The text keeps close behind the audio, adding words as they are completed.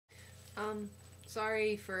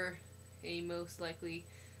Sorry for a most likely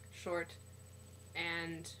short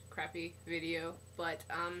and crappy video, but,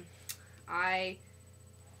 I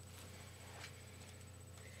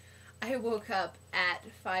woke up at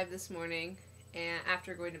 5 this morning, and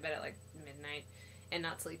after going to bed at, like, midnight and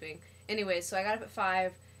not sleeping. Anyway, so I got up at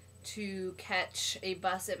 5 to catch a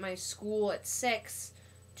bus at my school at 6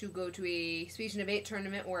 to go to a speech and debate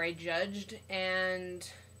tournament where I judged and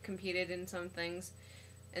competed in some things.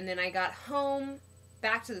 And then I got home,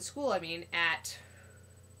 back to the school, at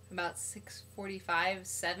about 6:45,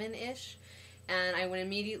 7-ish. And I went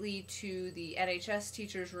immediately to the NHS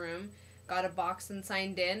teacher's room, got a box and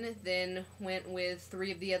signed in, then went with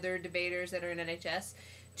 3 of the other debaters that are in NHS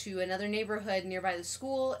to another neighborhood nearby the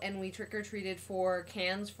school, and we trick-or-treated for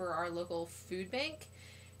cans for our local food bank.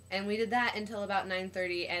 And we did that until about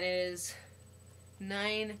 9:30, and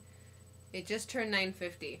it just turned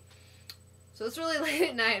 9:50. So it's really late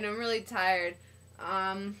at night, and I'm really tired.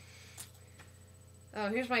 Oh,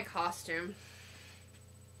 here's my costume.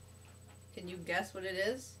 Can you guess what it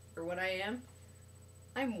is? Or what I am?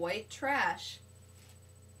 I'm white trash.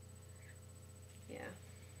 Yeah.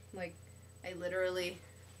 Like,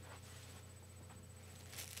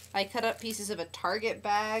 I cut up pieces of a Target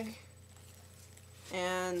bag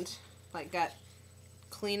and, like, got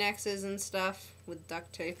Kleenexes and stuff with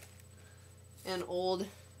duct tape and old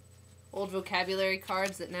vocabulary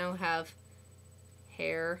cards that now have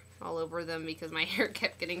hair all over them because my hair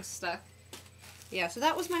kept getting stuck. Yeah, so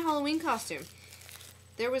that was my Halloween costume.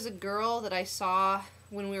 There was a girl that I saw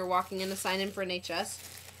when we were walking in to sign in for NHS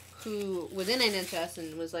who was in NHS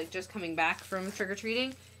and was, like, just coming back from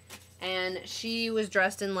trick-or-treating. And she was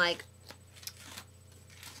dressed in, like,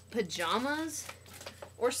 pajamas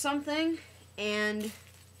or something. And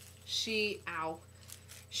she was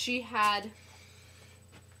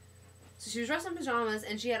dressed in pajamas,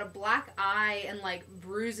 and she had a black eye and, like,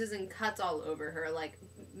 bruises and cuts all over her, like,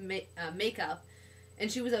 makeup.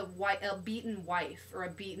 And she was a beaten wife, or a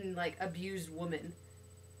beaten, like, abused woman.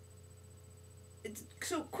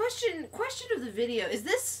 So, question of the video,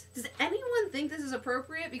 does anyone think this is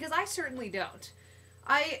appropriate? Because I certainly don't.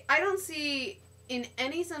 I don't see, in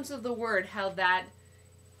any sense of the word, how that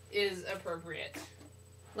is appropriate.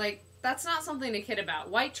 Like, that's not something to kid about.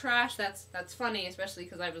 White trash, that's funny, especially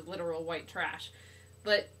because I was literal white trash.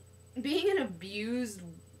 But being an abused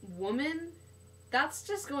woman, that's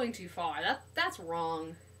just going too far. That's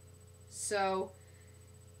wrong. So,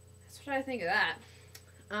 that's what I think of that.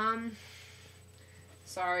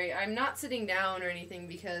 Sorry, I'm not sitting down or anything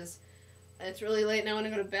because it's really late and I want to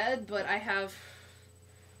go to bed, but I have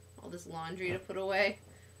all this laundry to put away.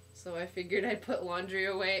 So I figured I'd put laundry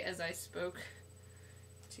away as I spoke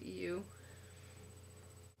to you.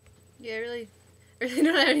 Yeah, I really don't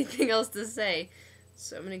have anything else to say.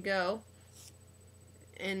 So I'm gonna go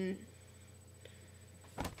and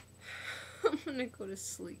I'm gonna go to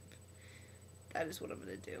sleep. That is what I'm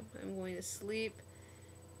gonna do. I'm going to sleep,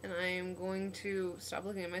 and I am going to stop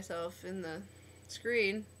looking at myself in the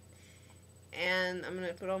screen, and I'm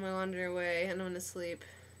gonna put all my laundry away, and I'm gonna sleep.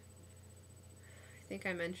 I think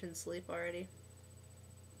I mentioned sleep already.